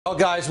Well,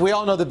 guys, we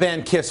all know the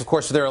band Kiss, of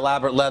course, for their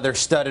elaborate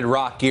leather-studded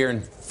rock gear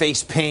and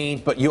face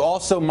paint, but you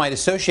also might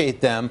associate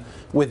them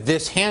with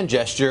this hand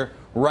gesture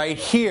right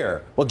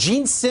here. Well,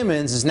 Gene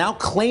Simmons is now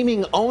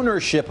claiming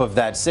ownership of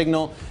that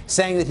signal,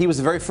 saying that he was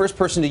the very first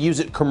person to use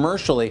it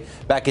commercially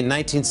back in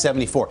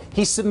 1974.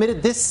 He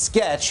submitted this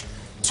sketch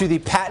to the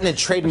Patent and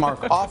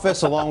Trademark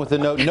Office along with a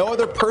note: no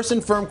other person,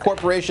 firm,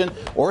 corporation,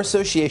 or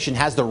association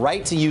has the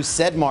right to use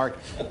said mark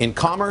in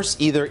commerce,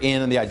 either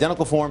in the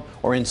identical form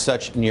or in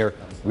such near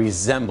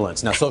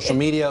resemblance. Now, social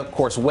media, of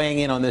course, weighing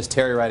in on this.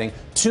 Terry writing,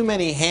 too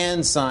many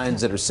hand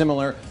signs that are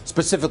similar.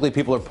 Specifically,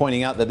 people are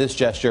pointing out that this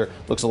gesture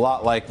looks a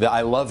lot like the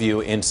I love you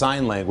in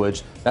sign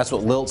language. That's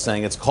what Lilt's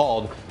saying. It's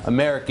called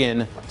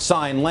American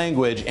Sign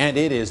Language, and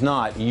it is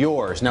not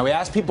yours. Now, we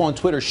asked people on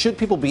Twitter, should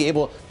people be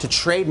able to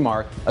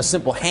trademark a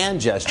simple hand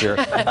gesture?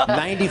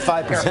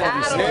 95% of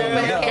you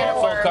say no.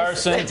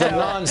 Carson. It's a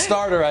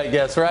non-starter, I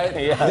guess, right?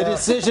 Yeah. The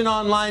decision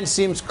online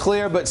seems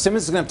clear, but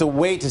Simmons is going to have to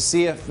wait to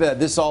see if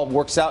this all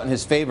works out in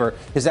his favor.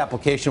 His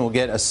application will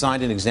get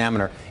assigned an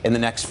examiner in the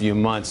next few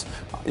months.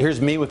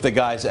 Here's me with the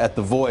guys at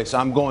The Voice.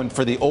 I'm going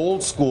for the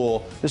old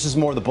school. This is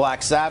more the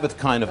Black Sabbath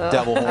kind of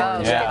devil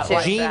horns.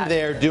 Gene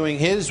there doing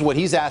what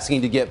he's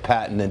asking to get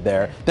patented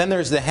there. Then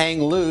there's the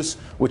hang loose,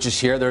 which is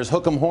here. There's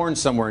hook 'em horn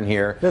somewhere in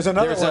here. There's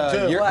another one,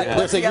 too.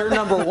 There's a you're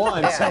number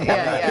one. Carson,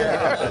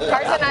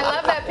 I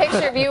love that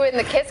picture of you and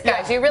the Kiss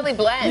guys. You really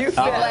blend. You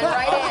blend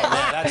right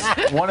in.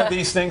 That's one of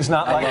these things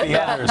not like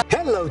the others.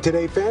 Hello,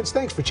 Today fans.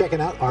 Thanks for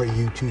checking out our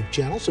YouTube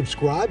channel.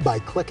 Subscribe by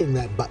clicking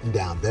that button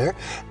down there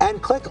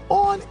and click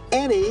on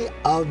any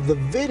of the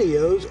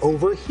videos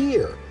over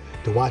here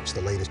to watch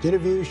the latest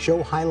interviews,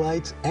 show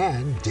highlights,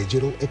 and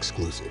digital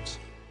exclusives.